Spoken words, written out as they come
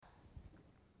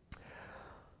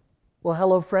Well,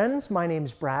 hello friends, my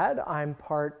name's Brad. I'm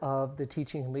part of the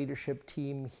teaching and leadership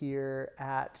team here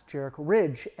at Jericho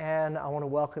Ridge, and I want to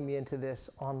welcome you into this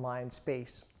online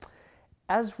space.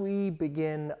 As we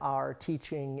begin our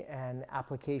teaching and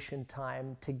application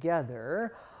time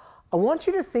together, I want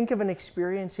you to think of an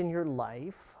experience in your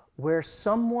life where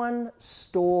someone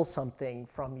stole something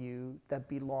from you that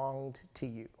belonged to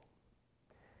you.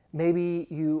 Maybe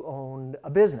you owned a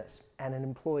business and an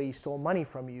employee stole money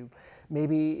from you.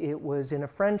 Maybe it was in a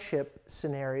friendship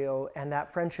scenario and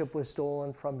that friendship was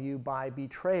stolen from you by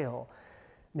betrayal.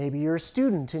 Maybe you're a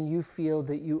student and you feel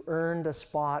that you earned a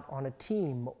spot on a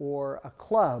team or a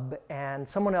club and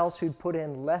someone else who'd put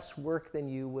in less work than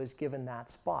you was given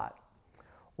that spot.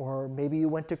 Or maybe you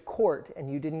went to court and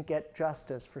you didn't get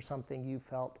justice for something you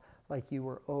felt like you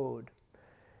were owed.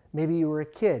 Maybe you were a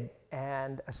kid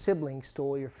and a sibling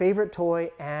stole your favorite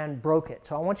toy and broke it.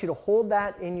 So I want you to hold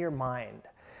that in your mind,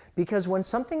 because when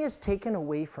something is taken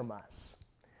away from us,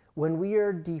 when we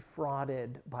are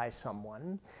defrauded by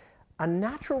someone, a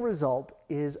natural result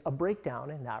is a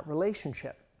breakdown in that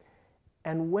relationship.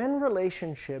 And when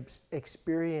relationships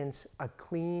experience a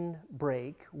clean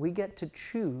break, we get to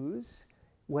choose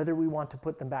whether we want to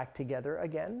put them back together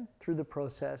again through the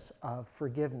process of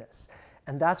forgiveness.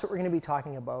 And that's what we're going to be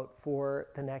talking about for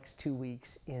the next 2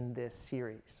 weeks in this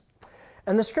series.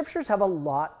 And the scriptures have a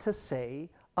lot to say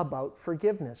about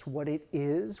forgiveness, what it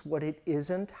is, what it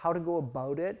isn't, how to go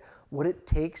about it, what it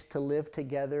takes to live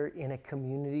together in a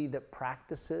community that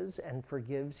practices and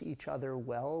forgives each other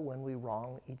well when we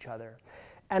wrong each other.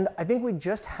 And I think we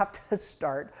just have to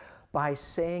start by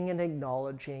saying and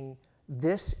acknowledging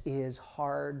this is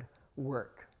hard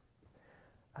work.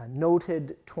 A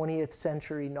noted 20th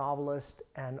century novelist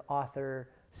and author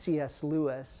C.S.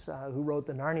 Lewis, who wrote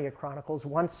the Narnia Chronicles,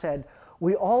 once said,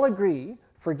 "We all agree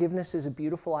forgiveness is a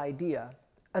beautiful idea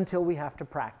until we have to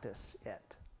practice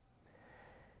it."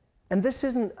 And this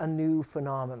isn't a new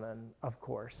phenomenon, of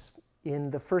course. In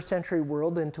the first century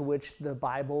world into which the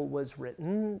Bible was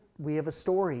written, we have a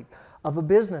story of a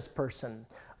business person,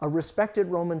 a respected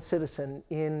Roman citizen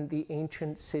in the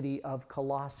ancient city of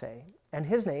Colossae, and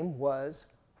his name was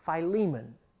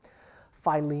Philemon.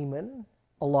 Philemon,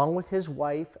 along with his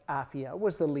wife Apphia,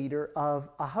 was the leader of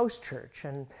a house church,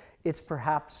 and it's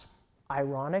perhaps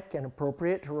ironic and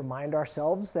appropriate to remind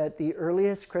ourselves that the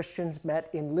earliest Christians met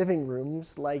in living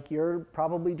rooms like you're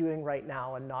probably doing right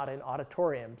now and not in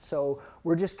auditoriums. So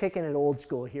we're just kicking it old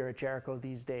school here at Jericho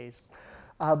these days.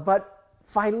 But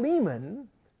Philemon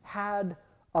had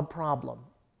a problem,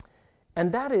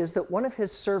 and that is that one of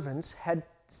his servants had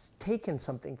taken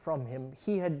something from him.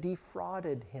 He had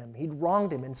defrauded him. He'd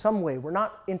wronged him in some way. We're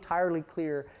not entirely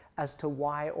clear as to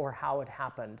why or how it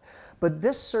happened. But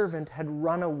this servant had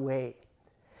run away.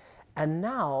 And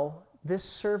now this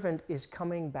servant is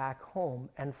coming back home,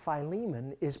 and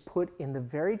Philemon is put in the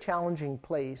very challenging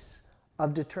place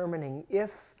of determining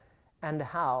if and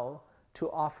how to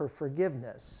offer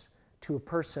forgiveness to a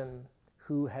person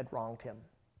who had wronged him.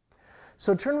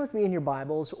 So turn with me in your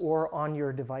Bibles or on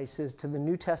your devices to the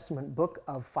New Testament book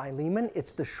of Philemon.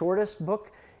 It's the shortest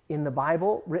book in the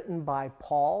Bible, written by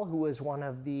Paul, who was one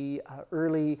of the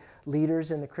early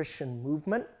leaders in the Christian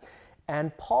movement.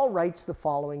 And Paul writes the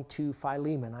following to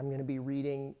Philemon. I'm going to be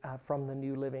reading from the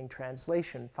New Living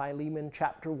Translation, Philemon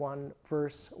chapter 1,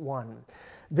 verse 1.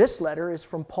 This letter is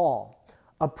from Paul,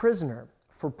 a prisoner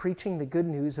for preaching the good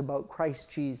news about Christ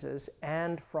Jesus,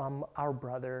 and from our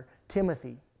brother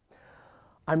Timothy.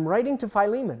 I'm writing to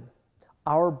Philemon,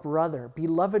 our brother,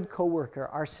 beloved co-worker,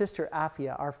 our sister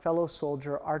Apphia, our fellow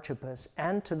soldier Archippus,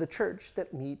 and to the church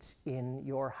that meets in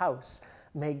your house.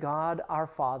 May God, our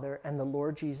Father, and the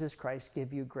Lord Jesus Christ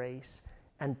give you grace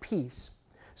and peace.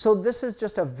 So this is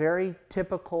just a very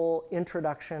typical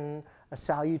introduction, a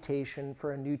salutation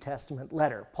for a New Testament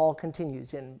letter. Paul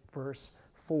continues in verse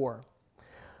 4.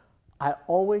 I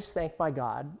always thank my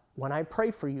God when I pray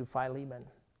for you, Philemon,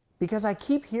 because I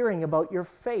keep hearing about your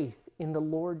faith in the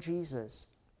Lord Jesus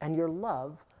and your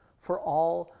love for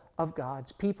all of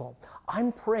God's people.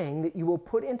 I'm praying that you will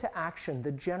put into action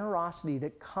the generosity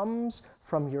that comes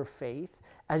from your faith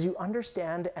as you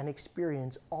understand and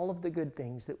experience all of the good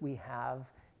things that we have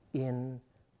in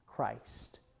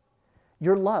Christ.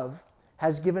 Your love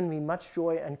has given me much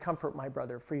joy and comfort, my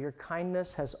brother, for your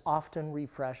kindness has often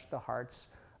refreshed the hearts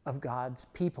of God's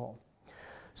people.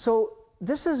 So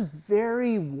this is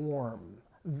very warm,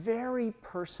 very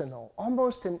personal,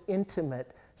 almost an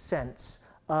intimate sense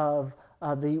of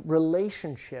the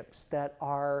relationships that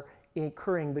are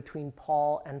occurring between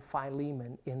Paul and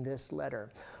Philemon in this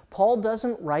letter. Paul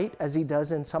doesn't write, as he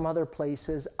does in some other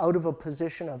places, out of a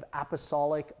position of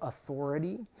apostolic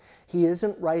authority. He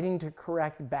isn't writing to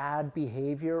correct bad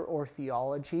behavior or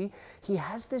theology. He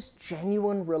has this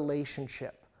genuine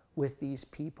relationship with these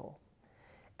people.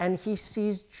 And he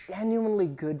sees genuinely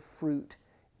good fruit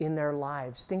in their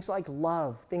lives. Things like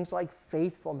love, things like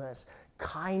faithfulness,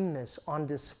 kindness on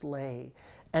display.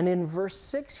 And in verse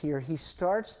 6 here, he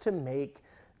starts to make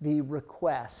the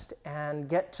request and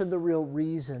get to the real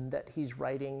reason that he's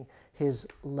writing his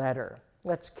letter.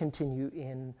 Let's continue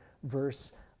in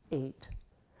verse 8.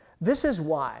 This is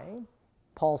why,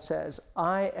 Paul says,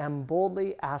 I am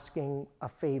boldly asking a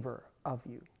favor of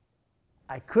you.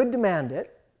 I could demand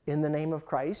it in the name of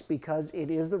Christ because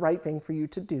it is the right thing for you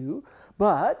to do,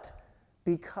 but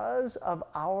because of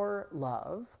our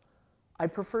love, I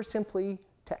prefer simply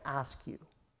to ask you.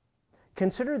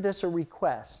 Consider this a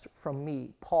request from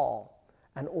me, Paul,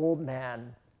 an old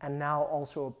man, and now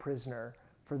also a prisoner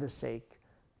for the sake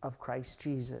of Christ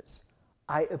Jesus.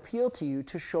 I appeal to you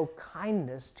to show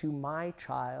kindness to my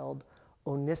child,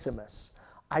 Onesimus.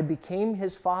 I became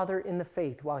his father in the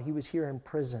faith while he was here in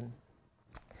prison.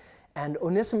 And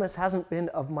Onesimus hasn't been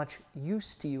of much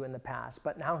use to you in the past,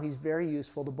 but now he's very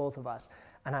useful to both of us.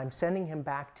 And I'm sending him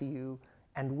back to you,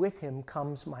 and with him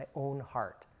comes my own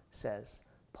heart, says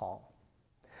Paul.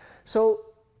 So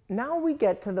now we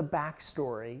get to the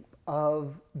backstory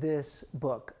of this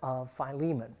book of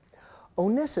Philemon.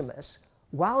 Onesimus,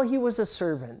 while he was a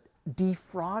servant,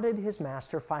 defrauded his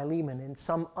master Philemon in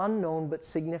some unknown but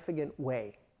significant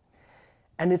way.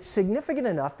 And it's significant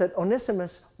enough that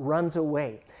Onesimus runs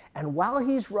away. And while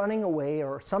he's running away,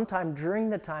 or sometime during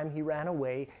the time he ran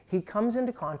away, he comes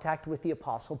into contact with the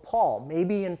Apostle Paul,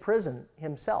 maybe in prison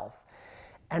himself.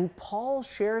 And Paul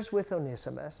shares with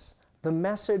Onesimus the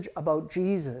message about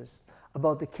Jesus,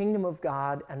 about the kingdom of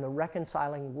God and the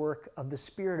reconciling work of the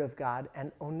Spirit of God.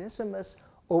 And Onesimus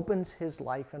opens his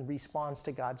life and responds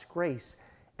to God's grace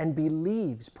and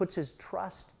believes, puts his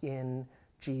trust in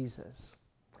Jesus.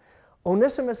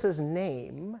 Onesimus's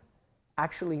name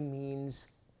actually means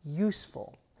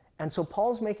useful. And so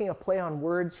Paul's making a play on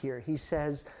words here. He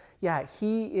says, yeah,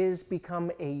 he is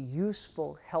become a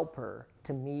useful helper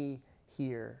to me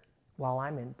here while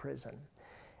I'm in prison.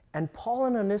 And Paul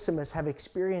and Onesimus have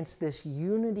experienced this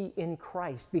unity in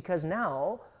Christ because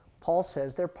now, Paul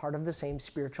says, they're part of the same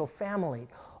spiritual family.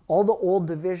 All the old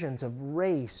divisions of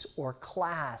race or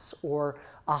class or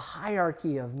a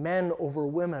hierarchy of men over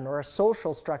women or a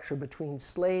social structure between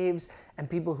slaves and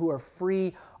people who are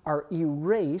free are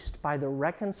erased by the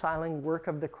reconciling work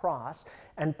of the cross.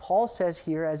 And Paul says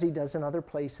here, as he does in other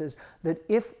places, that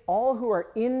if all who are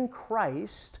in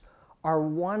Christ are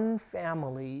one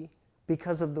family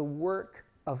because of the work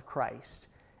of Christ.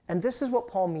 And this is what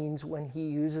Paul means when he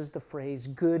uses the phrase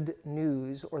good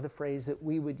news, or the phrase that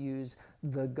we would use,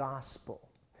 the gospel.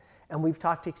 And we've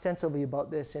talked extensively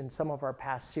about this in some of our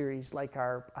past series, like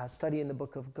our study in the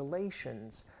book of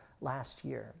Galatians last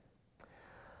year.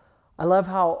 I love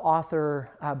how author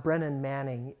Brennan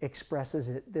Manning expresses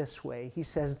it this way. He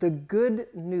says, the good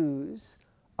news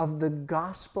of the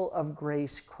gospel of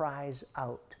grace cries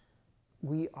out,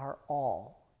 we are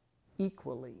all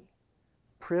equally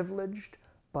privileged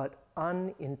but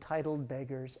unentitled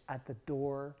beggars at the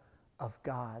door of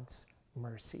God's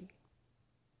mercy.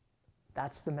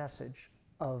 That's the message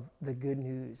of the good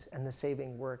news and the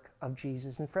saving work of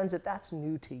Jesus. And friends, if that's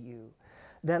new to you,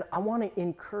 then I want to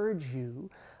encourage you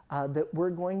that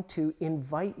we're going to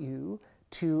invite you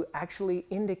to actually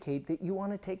indicate that you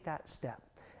want to take that step.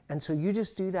 And so you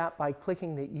just do that by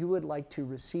clicking that you would like to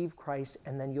receive Christ,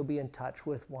 and then you'll be in touch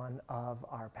with one of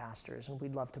our pastors, and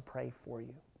we'd love to pray for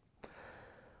you.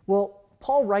 Well,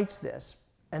 Paul writes this,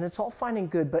 and it's all fine and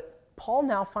good, but Paul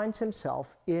now finds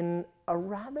himself in a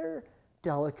rather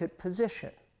delicate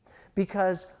position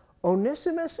because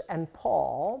Onesimus and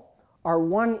Paul are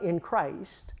one in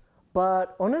Christ,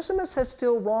 but Onesimus has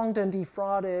still wronged and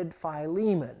defrauded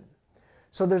Philemon.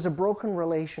 So there's a broken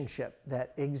relationship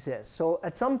that exists. So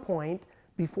at some point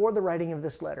before the writing of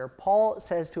this letter, Paul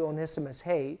says to Onesimus,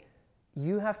 hey,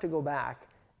 you have to go back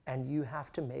and you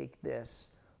have to make this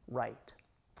right.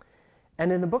 And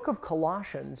in the book of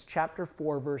Colossians, chapter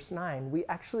 4, verse 9, we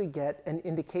actually get an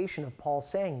indication of Paul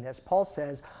saying this. Paul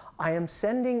says, I am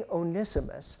sending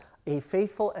Onesimus, a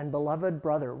faithful and beloved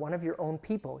brother, one of your own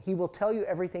people. He will tell you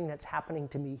everything that's happening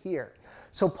to me here.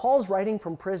 So Paul's writing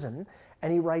from prison,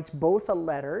 and he writes both a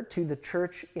letter to the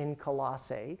church in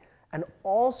Colossae and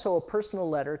also a personal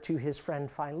letter to his friend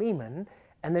Philemon.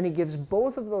 And then he gives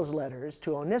both of those letters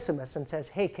to Onesimus and says,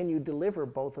 hey, can you deliver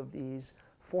both of these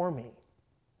for me?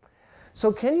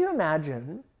 So can you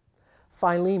imagine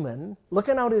Philemon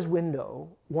looking out his window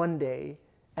one day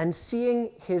and seeing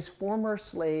his former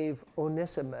slave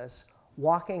Onesimus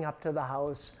walking up to the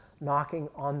house, knocking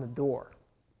on the door.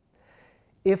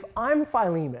 If I'm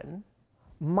Philemon,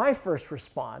 my first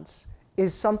response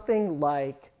is something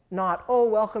like, not, oh,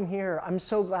 welcome here, I'm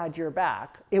so glad you're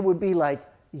back. It would be like,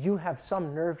 you have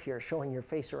some nerve here showing your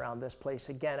face around this place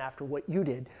again after what you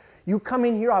did. You come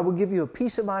in here, I will give you a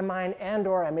piece of my mind, and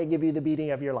or I may give you the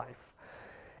beating of your life.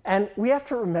 And we have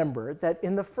to remember that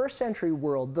in the first century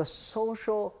world, the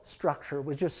social structure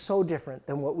was just so different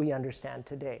than what we understand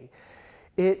today.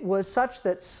 It was such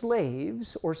that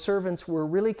slaves or servants were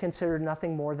really considered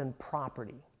nothing more than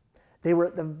property. They were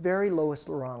at the very lowest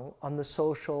rung on the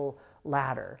social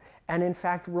ladder. And in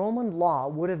fact, Roman law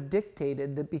would have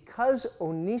dictated that because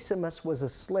Onesimus was a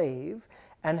slave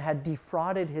and had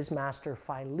defrauded his master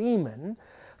Philemon,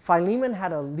 Philemon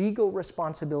had a legal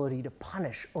responsibility to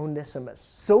punish Onesimus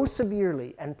so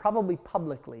severely and probably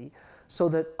publicly so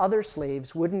that other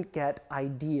slaves wouldn't get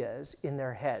ideas in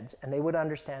their heads and they would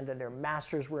understand that their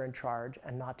masters were in charge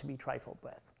and not to be trifled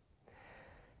with.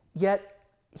 Yet,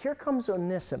 here comes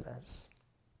Onesimus,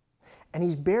 and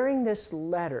he's bearing this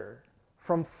letter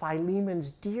from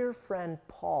Philemon's dear friend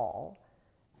Paul,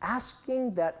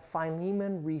 asking that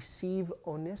Philemon receive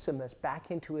Onesimus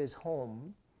back into his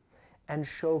home and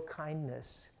show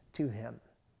kindness to him.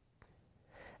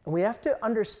 And we have to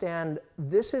understand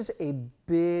this is a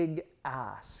big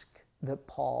ask that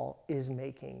Paul is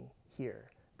making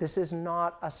here. This is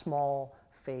not a small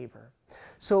favor.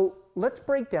 So let's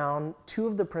break down two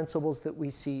of the principles that we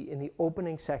see in the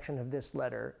opening section of this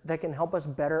letter that can help us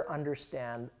better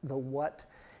understand the what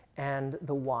and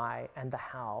the why and the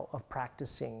how of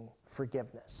practicing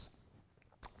forgiveness.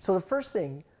 So the first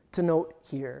thing to note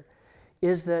here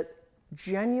is that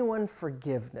genuine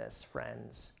forgiveness,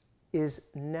 friends, is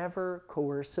never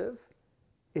coercive.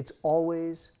 It's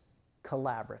always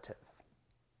collaborative.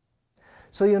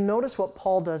 So you'll notice what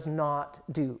Paul does not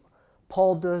do.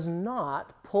 Paul does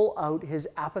not pull out his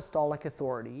apostolic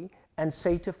authority and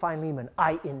say to Philemon,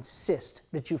 I insist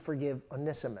that you forgive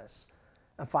Onesimus.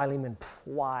 And Philemon,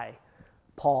 why?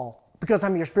 Paul, because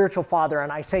I'm your spiritual father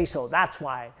and I say so, that's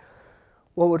why.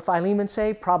 What would Philemon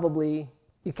say? Probably,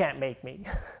 you can't make me.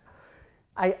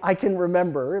 I can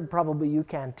remember, and probably you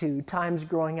can too, times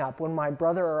growing up when my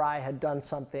brother or I had done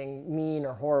something mean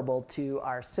or horrible to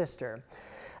our sister.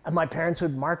 And my parents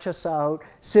would march us out,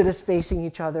 sit us facing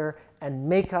each other, and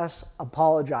make us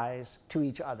apologize to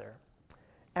each other.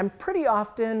 And pretty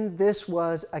often this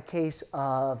was a case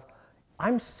of,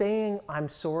 I'm saying I'm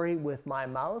sorry with my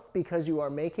mouth because you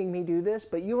are making me do this,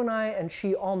 but you and I and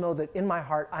she all know that in my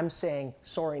heart I'm saying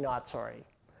sorry, not sorry.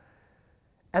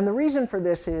 And the reason for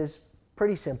this is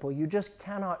pretty simple. You just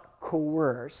cannot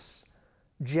coerce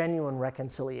genuine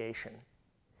reconciliation.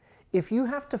 If you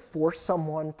have to force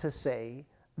someone to say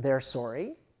they're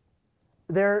sorry,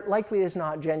 there likely is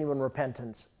not genuine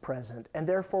repentance present, and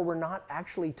therefore we're not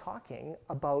actually talking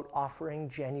about offering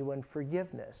genuine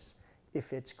forgiveness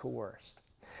if it's coerced.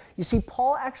 You see,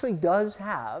 Paul actually does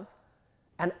have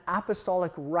an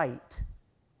apostolic right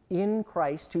in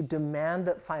Christ to demand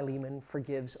that Philemon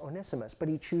forgives Onesimus, but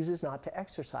he chooses not to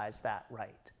exercise that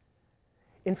right.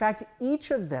 In fact,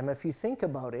 each of them, if you think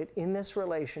about it, in this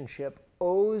relationship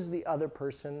owes the other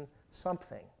person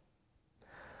something.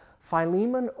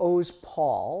 Philemon owes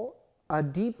Paul a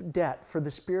deep debt for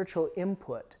the spiritual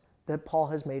input that Paul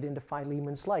has made into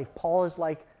Philemon's life. Paul is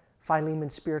like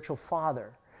Philemon's spiritual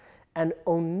father. And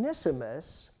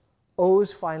Onesimus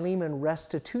owes Philemon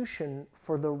restitution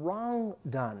for the wrong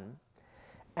done.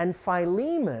 And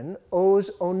Philemon owes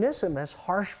Onesimus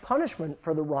harsh punishment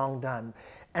for the wrong done.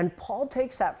 And Paul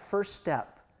takes that first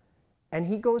step, and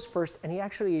he goes first, and he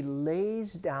actually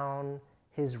lays down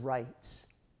his rights.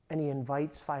 And he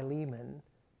invites Philemon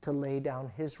to lay down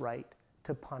his right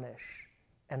to punish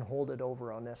and hold it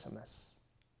over Onesimus.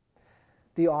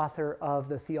 The author of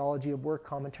the Theology of Work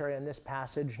commentary on this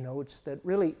passage notes that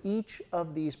really each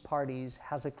of these parties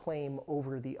has a claim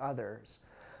over the others.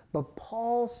 But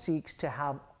Paul seeks to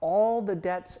have all the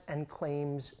debts and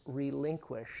claims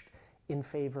relinquished in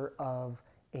favor of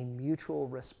a mutual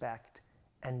respect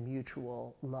and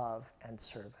mutual love and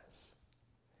service.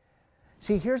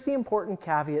 See, here's the important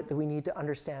caveat that we need to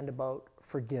understand about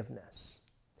forgiveness.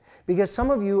 Because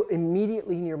some of you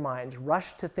immediately in your minds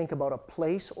rush to think about a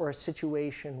place or a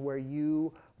situation where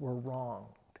you were wronged.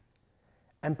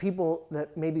 And people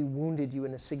that maybe wounded you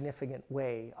in a significant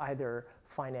way, either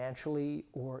financially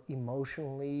or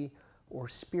emotionally or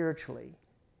spiritually.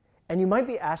 And you might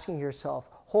be asking yourself,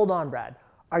 hold on, Brad,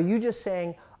 are you just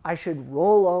saying I should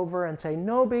roll over and say,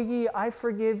 no biggie, I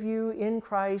forgive you in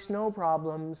Christ, no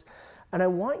problems. And I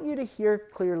want you to hear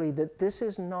clearly that this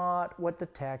is not what the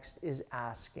text is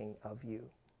asking of you.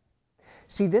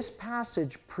 See, this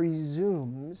passage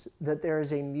presumes that there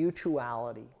is a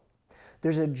mutuality.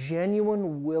 There's a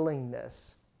genuine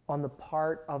willingness on the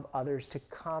part of others to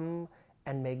come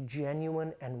and make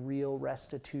genuine and real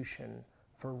restitution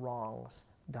for wrongs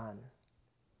done.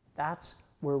 That's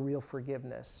where real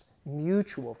forgiveness,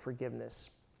 mutual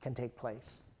forgiveness, can take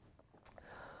place.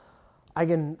 I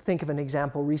can think of an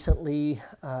example recently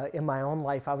in my own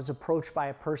life. I was approached by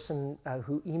a person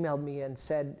who emailed me and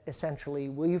said, essentially,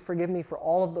 will you forgive me for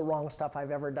all of the wrong stuff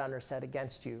I've ever done or said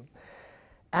against you?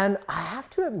 And I have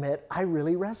to admit, I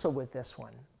really wrestle with this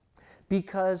one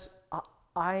because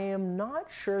I am not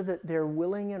sure that they're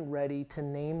willing and ready to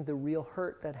name the real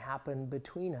hurt that happened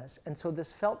between us. And so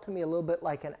this felt to me a little bit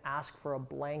like an ask for a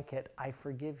blanket, I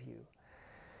forgive you.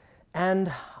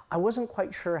 And I wasn't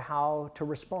quite sure how to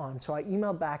respond. So I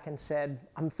emailed back and said,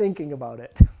 I'm thinking about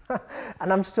it.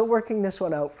 And I'm still working this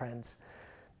one out, friends,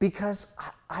 because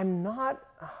I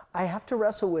have to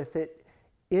wrestle with it.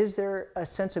 Is there a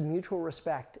sense of mutual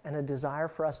respect and a desire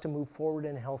for us to move forward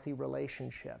in a healthy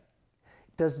relationship?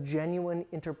 Does genuine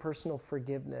interpersonal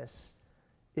forgiveness,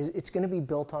 it's going to be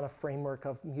built on a framework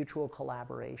of mutual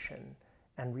collaboration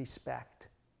and respect.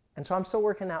 And so I'm still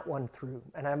working that one through,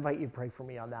 and I invite you to pray for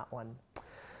me on that one.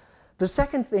 The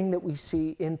second thing that we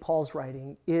see in Paul's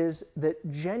writing is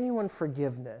that genuine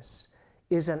forgiveness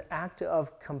is an act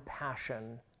of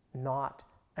compassion, not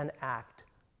an act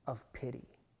of pity.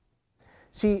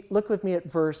 See, look with me at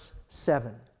verse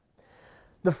 7.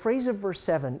 The phrase of verse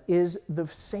 7 is the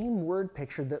same word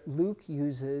picture that Luke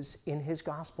uses in his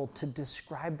gospel to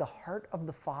describe the heart of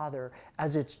the Father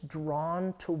as it's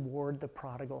drawn toward the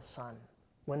prodigal son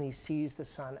when he sees the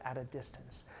son at a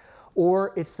distance.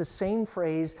 Or it's the same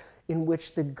phrase in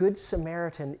which the Good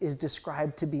Samaritan is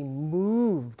described to be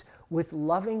moved with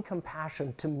loving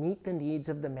compassion to meet the needs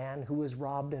of the man who was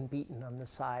robbed and beaten on the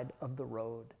side of the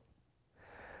road.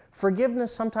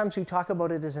 Forgiveness, sometimes we talk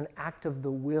about it as an act of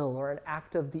the will or an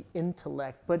act of the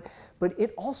intellect, but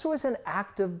it also is an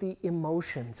act of the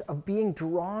emotions, of being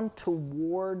drawn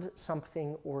toward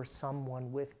something or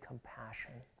someone with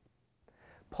compassion.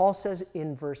 Paul says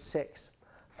in verse 6,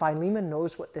 Philemon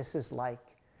knows what this is like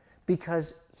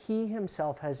because he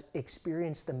himself has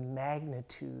experienced the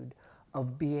magnitude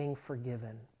of being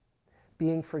forgiven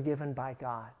by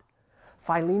God.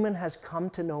 Philemon has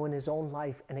come to know in his own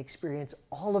life and experience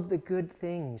all of the good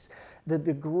things that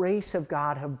the grace of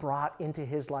God have brought into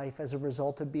his life as a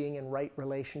result of being in right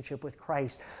relationship with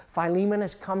Christ. Philemon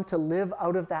has come to live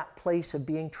out of that place of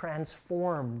being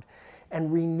transformed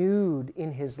and renewed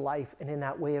in his life and in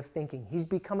that way of thinking. He's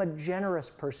become a generous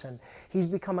person. He's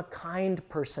become a kind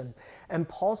person. And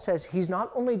Paul says he's not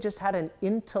only just had an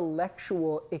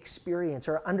intellectual experience,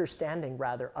 or understanding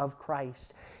rather, of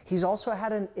Christ, he's also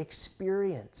had an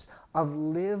experience of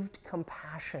lived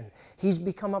compassion. He's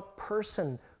become a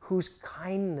person whose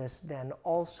kindness then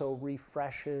also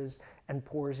refreshes and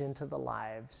pours into the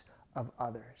lives of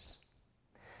others.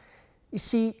 You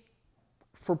see,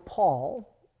 for Paul,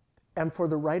 and for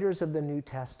the writers of the New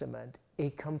Testament, a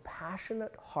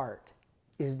compassionate heart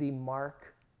is the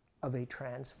mark of a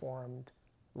transformed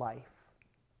life.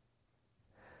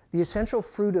 The essential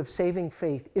fruit of saving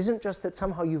faith isn't just that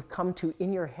somehow you've come to,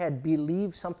 in your head,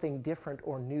 believe something different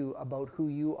or new about who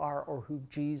you are or who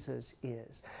Jesus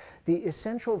is. The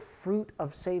essential fruit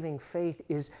of saving faith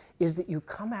is that you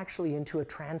come actually into a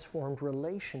transformed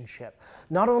relationship.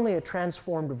 Not only a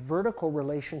transformed vertical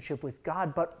relationship with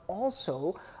God, but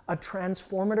also a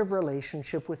transformative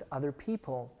relationship with other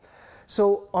people.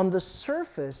 So on the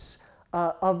surface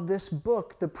of this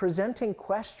book, the presenting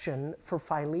question for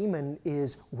Philemon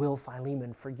is, will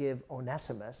Philemon forgive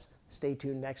Onesimus? Stay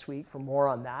tuned next week for more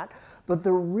on that. But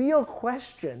the real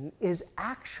question is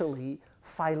actually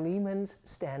Philemon's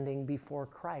standing before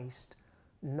Christ,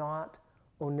 not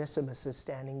Onesimus'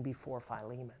 standing before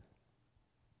Philemon.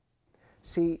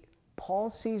 See, Paul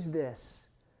sees this,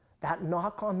 that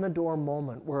knock on the door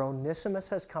moment where Onesimus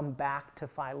has come back to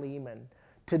Philemon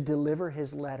to deliver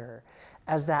his letter,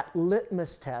 as that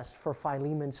litmus test for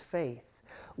Philemon's faith.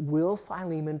 Will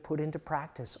Philemon put into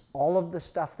practice all of the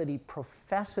stuff that he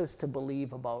professes to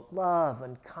believe about love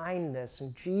and kindness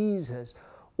and Jesus,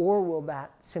 or will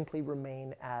that simply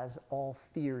remain as all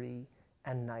theory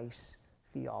and nice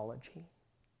theology?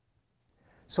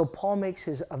 So Paul makes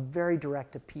a very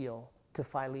direct appeal to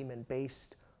Philemon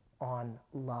based on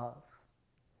love.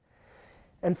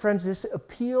 And friends, this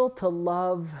appeal to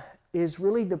love is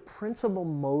really the principal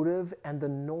motive and the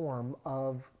norm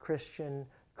of Christian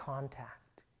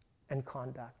contact and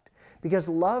conduct. Because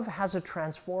love has a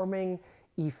transforming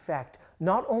effect,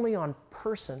 not only on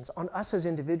persons, on us as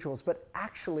individuals, but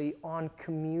actually on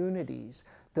communities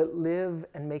that live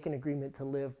and make an agreement to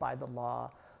live by the law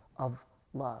of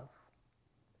love.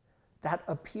 That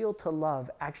appeal to love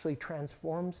actually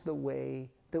transforms the way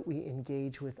that we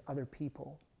engage with other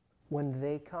people when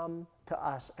they come to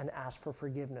us and ask for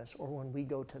forgiveness, or when we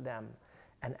go to them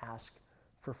and ask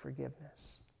for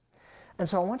forgiveness. And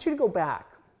so I want you to go back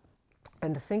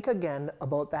and think again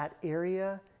about that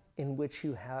area in which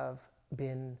you have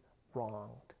been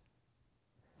wronged.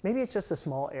 Maybe it's just a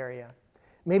small area.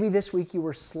 Maybe this week you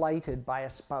were slighted by a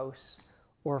spouse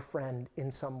or a friend in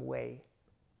some way.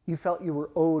 You felt you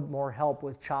were owed more help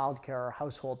with childcare or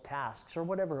household tasks or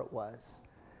whatever it was.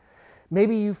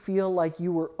 Maybe you feel like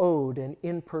you were owed an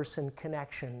in-person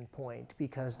connection point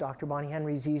because Dr. Bonnie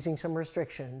Henry's easing some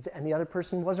restrictions and the other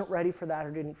person wasn't ready for that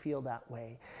or didn't feel that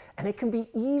way. And it can be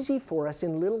easy for us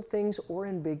in little things or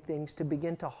in big things to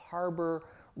begin to harbor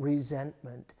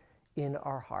resentment in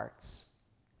our hearts.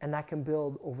 And that can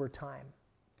build over time.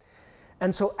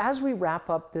 And so as we wrap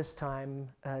up this time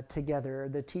together,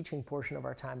 the teaching portion of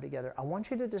our time together, I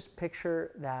want you to just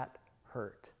picture that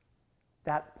hurt,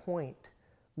 that point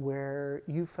where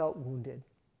you felt wounded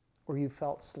or you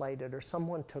felt slighted or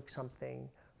someone took something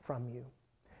from you.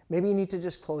 Maybe you need to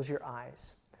just close your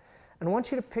eyes. And I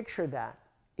want you to picture that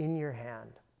in your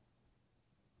hand.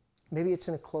 Maybe it's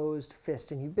in a closed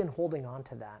fist and you've been holding on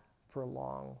to that for a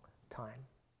long time.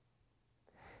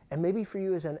 And maybe for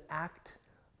you as an act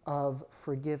of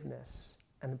forgiveness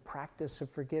and the practice of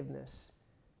forgiveness,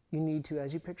 you need to,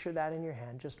 as you picture that in your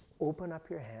hand, just open up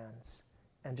your hands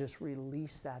and just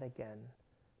release that again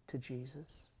to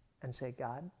Jesus and say,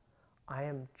 God, I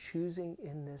am choosing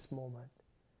in this moment,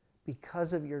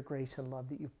 because of your grace and love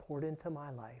that you've poured into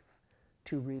my life,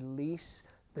 to release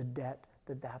the debt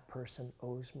that that person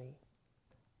owes me.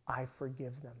 I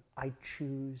forgive them. I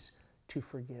choose to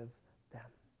forgive them.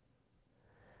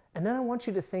 And then I want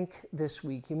you to think this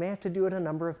week, you may have to do it a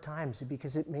number of times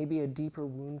because it may be a deeper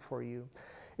wound for you.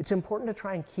 It's important to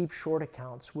try and keep short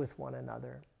accounts with one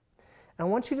another. And I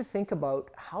want you to think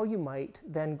about how you might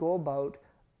then go about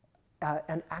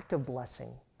an act of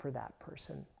blessing for that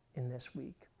person in this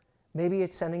week. Maybe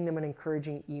it's sending them an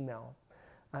encouraging email.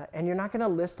 And you're not going to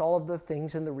list all of the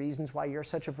things and the reasons why you're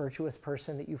such a virtuous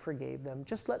person that you forgave them.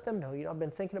 Just let them know, I've been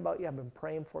thinking about you, I've been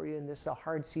praying for you, and this is a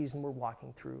hard season we're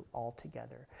walking through all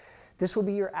together. This will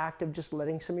be your act of just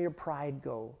letting some of your pride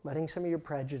go, letting some of your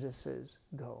prejudices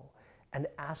go, and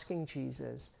asking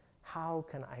Jesus, how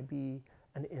can I be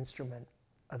an instrument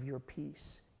of your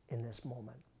peace in this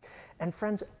moment? And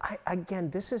friends, again,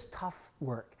 this is tough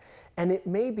work. And it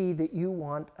may be that you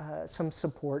want some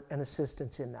support and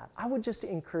assistance in that. I would just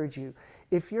encourage you,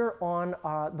 if you're on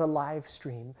the live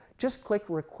stream, just click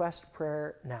Request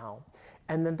Prayer Now.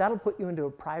 And then that'll put you into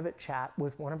a private chat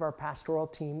with one of our pastoral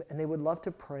team, and they would love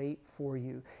to pray for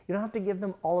you. You don't have to give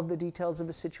them all of the details of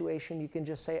a situation. You can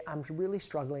just say, I'm really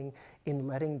struggling in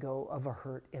letting go of a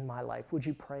hurt in my life. Would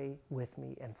you pray with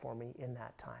me and for me in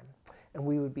that time? And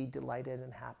we would be delighted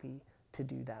and happy to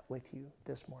do that with you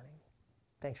this morning.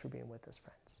 Thanks for being with us,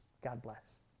 friends. God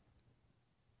bless.